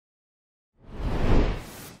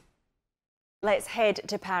Let's head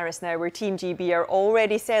to Paris now, where Team GB are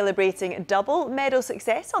already celebrating double medal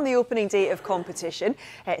success on the opening day of competition.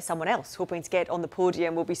 Someone else hoping to get on the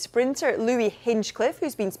podium will be sprinter Louie Hinchliffe,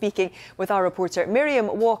 who's been speaking with our reporter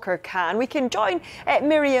Miriam Walker-Khan. We can join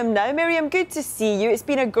Miriam now. Miriam, good to see you. It's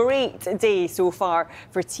been a great day so far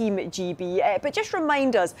for Team GB. But just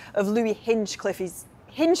remind us of Louie Hinchliffe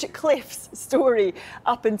Hinchliffe story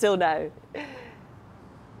up until now.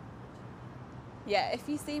 Yeah, if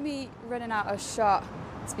you see me running out of shot,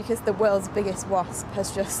 it's because the world's biggest wasp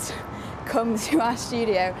has just come to our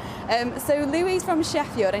studio. So Louie's from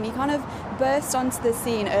Sheffield, and he kind of burst onto the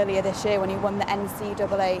scene earlier this year when he won the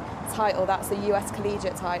NCAA title. That's the US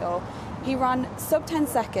collegiate title. He ran sub 10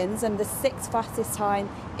 seconds and the 6th fastest time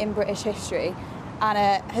in British history,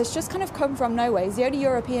 and has just kind of come from nowhere. He's the only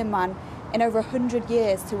European man in over 100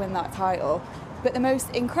 years to win that title. But the most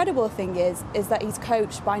incredible thing is that he's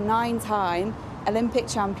coached by 9-time Olympic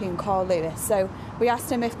champion Carl Lewis. So we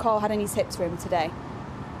asked him if Carl had any tips for him today.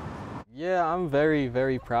 Yeah, I'm very,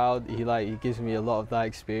 very proud. He gives me a lot of that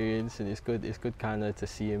experience, and it's good kind of to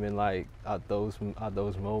see him in at those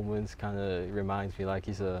moments. Kind of reminds me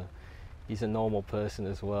he's a normal person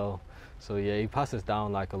as well. So yeah, he passes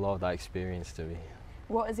down a lot of that experience to me.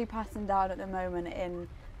 What is he passing down at the moment in,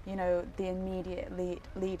 you know, the immediate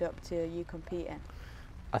lead up to you competing?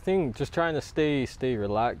 I think just trying to stay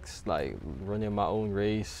relaxed, running my own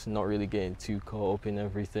race, not really getting too caught up in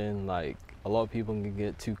everything. A lot of people can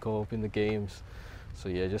get too caught up in the games. So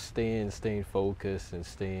yeah, just staying focused and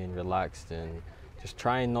staying relaxed, and just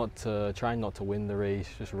trying not to win the race,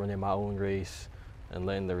 just running my own race and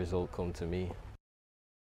letting the result come to me.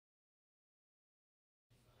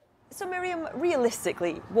 So Miriam,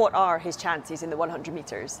 realistically, what are his chances in the 100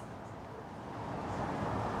 metres?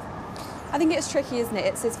 I think it's tricky, isn't it?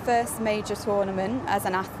 It's his first major tournament as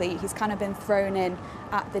an athlete. He's kind of been thrown in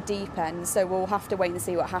at the deep end, so we'll have to wait and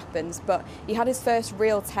see what happens. But he had his first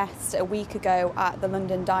real test a week ago at the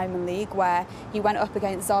London Diamond League, where he went up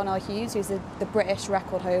against Zarnell Hughes, who's the British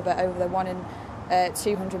record holder over the 1 in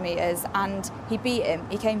 200 metres, and he beat him.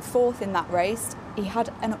 He came 4th in that race. He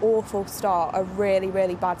had an awful start, a really,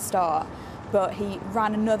 really bad start, but he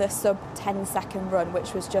ran another sub 10-second run,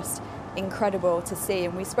 which was just incredible to see.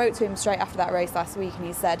 And we spoke to him straight after that race last week, and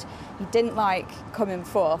he said he didn't like coming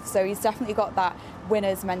 4th, so he's definitely got that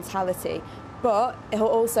winner's mentality. But he'll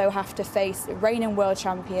also have to face reigning world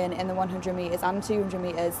champion in the 100 metres and 200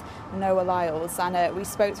 metres, Noah Lyles, and we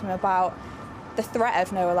spoke to him about the threat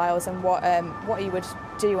of Noah Lyles and what he would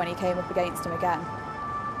do when he came up against him again.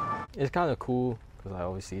 It's kind of cool because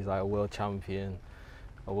obviously he's a world champion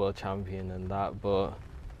and that, but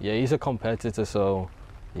yeah, he's a competitor, so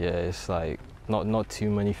yeah, it's not too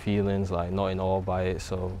many feelings, not in awe by it.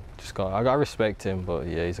 So I gotta respect him, but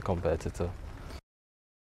yeah, he's a competitor.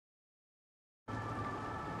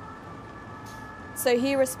 So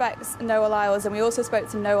he respects Noah Lyles, and we also spoke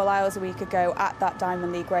to Noah Lyles a week ago at that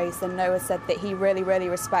Diamond League race, and Noah said that he really, really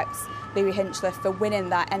respects Louie Hinchliffe for winning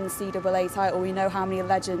that NCAA title. We know how many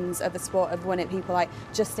legends of the sport have won it, people like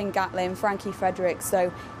Justin Gatlin, Frankie Fredericks,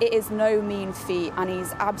 so it is no mean feat, and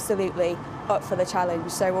he's absolutely up for the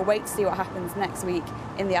challenge. So we'll wait to see what happens next week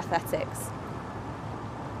in the athletics.